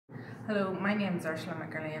Hello, my name is Ursula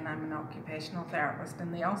McErlean. I'm an occupational therapist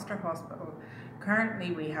in the Ulster Hospital.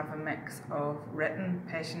 Currently we have a mix of written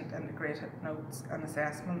patient integrated notes and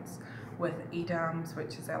assessments with EDAMS,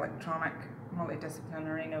 which is electronic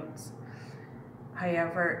multidisciplinary notes.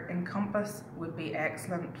 However, Encompass would be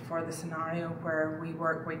excellent for the scenario where we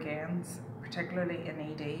work weekends, particularly in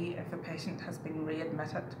ED, if a patient has been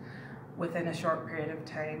readmitted within a short period of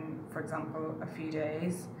time, for example a few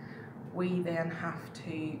days. We then have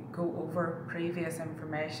to go over previous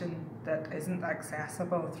information that isn't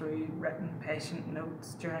accessible through written patient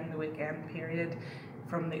notes during the weekend period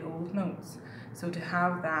from the old notes. So to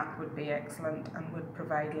have that would be excellent and would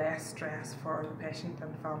provide less stress for the patient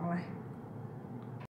and family.